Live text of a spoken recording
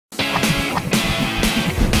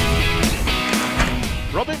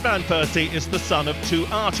Robin van Persie is the son of two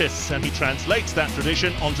artists, and he translates that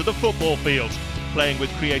tradition onto the football field, playing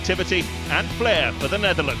with creativity and flair for the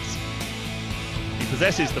Netherlands. He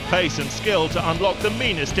possesses the pace and skill to unlock the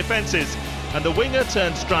meanest defences, and the winger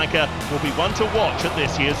turned striker will be one to watch at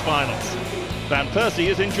this year's finals. Van Persie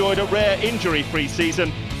has enjoyed a rare injury-free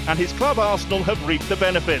season, and his club Arsenal have reaped the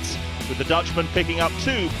benefits, with the Dutchman picking up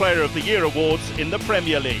 2 Player of the Year awards in the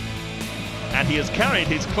Premier League. And he has carried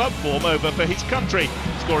his club form over for his country,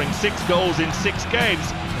 scoring 6 goals in 6 games,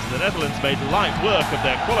 as the Netherlands made light work of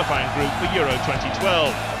their qualifying group for Euro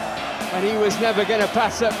 2012. And he was never going to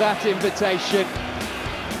pass up that invitation.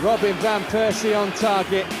 Robin van Persie on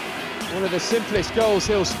target, one of the simplest goals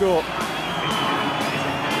he'll score.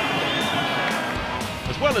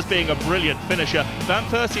 As well as being a brilliant finisher, Van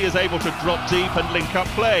Persie is able to drop deep and link up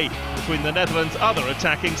play between the Netherlands' other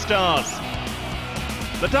attacking stars.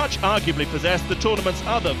 The Dutch arguably possess the tournament's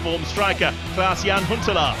other form striker, Klaas-Jan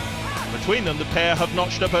Huntelaar. Between them, the pair have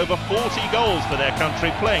notched up over 40 goals for their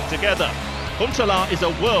country playing together. Huntelaar is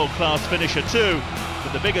a world-class finisher too,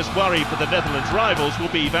 but the biggest worry for the Netherlands' rivals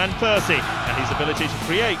will be Van Persie and his ability to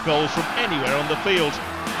create goals from anywhere on the field.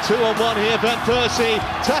 2-on-1 here, Van Persie,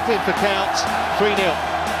 tap in for count, 3-0.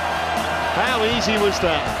 How easy was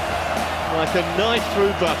that? Like a knife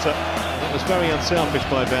through butter. That was very unselfish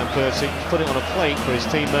by Van Persie, put it on a plate for his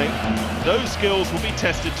teammate. Those skills will be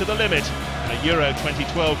tested to the limit in a Euro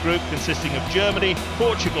 2012 group consisting of Germany,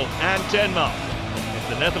 Portugal and Denmark. If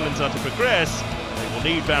the Netherlands are to progress, they will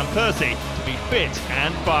need Van Persie to be fit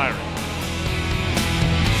and firing.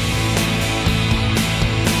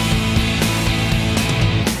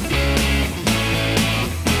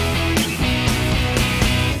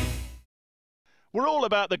 We're all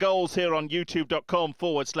about the goals here on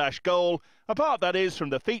youtube.com/goal, a part that is from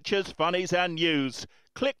the features, funnies and news.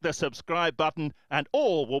 Click the subscribe button and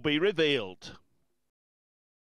all will be revealed.